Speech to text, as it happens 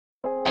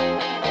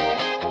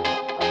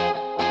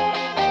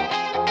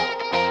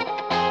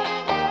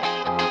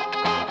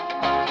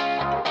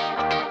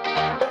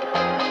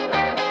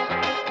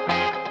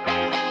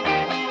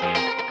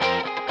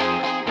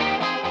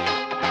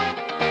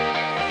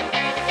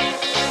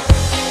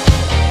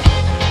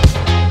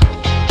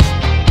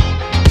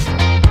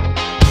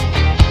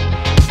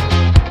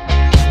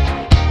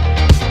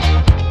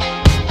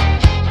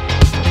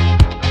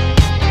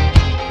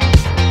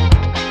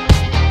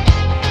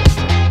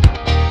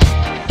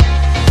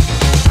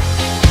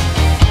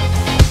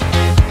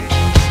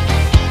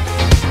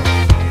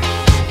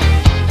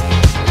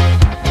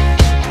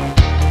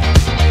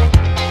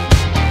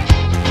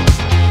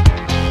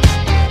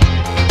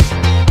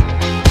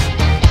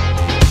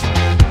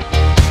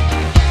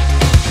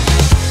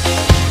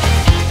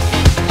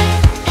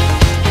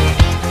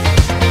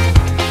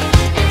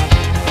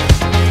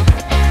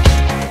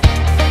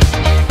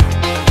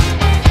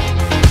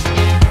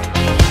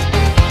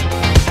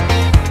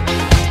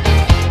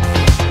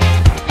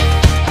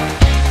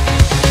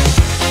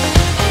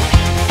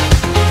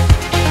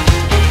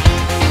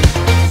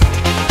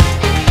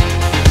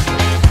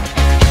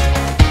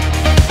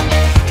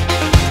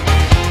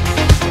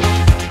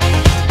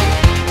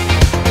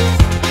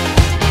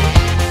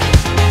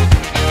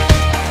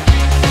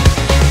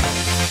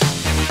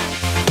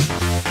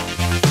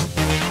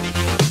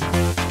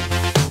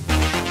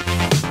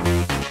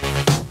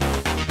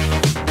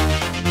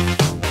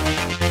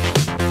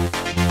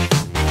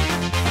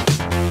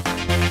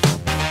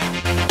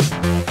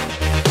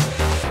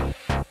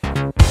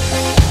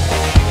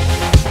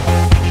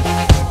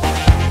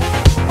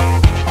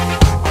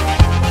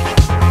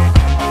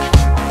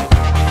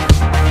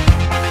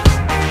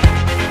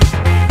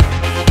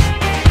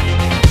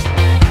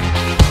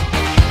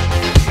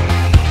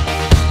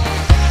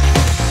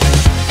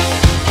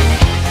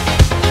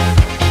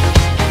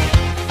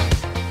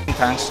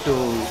thanks to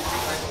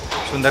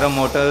Sundaram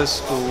Motors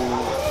to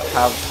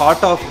have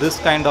thought of this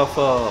kind of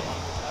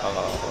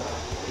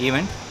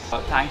event.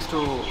 Thanks to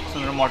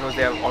Sundaram Motors,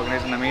 they have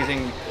organized an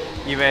amazing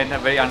event, a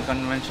very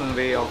unconventional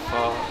way of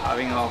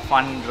having a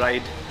fun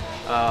ride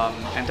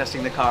and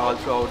testing the car all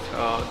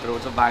throughout the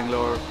roads of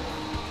Bangalore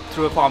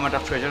through a format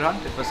of treasure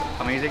hunt. It was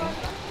amazing.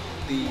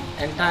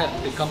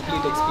 The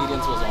complete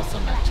experience was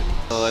awesome actually.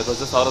 It was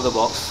just out of the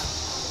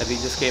box. We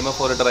just came up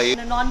for a drive. In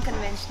a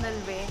non-conventional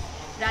way,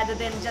 rather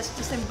than just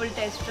a simple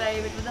test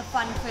drive, it was a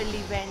fun-filled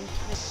event.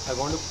 I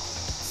want to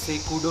say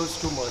kudos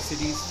to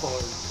Mercedes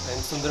and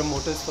Sundaram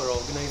Motors for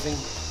organizing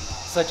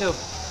such a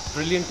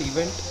brilliant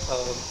event.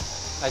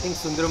 I think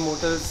Sundaram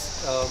Motors,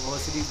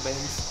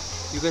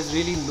 Mercedes-Benz, you guys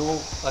really know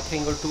a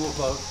thing or two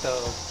about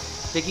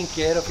taking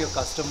care of your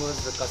customers,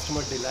 the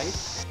customer delight.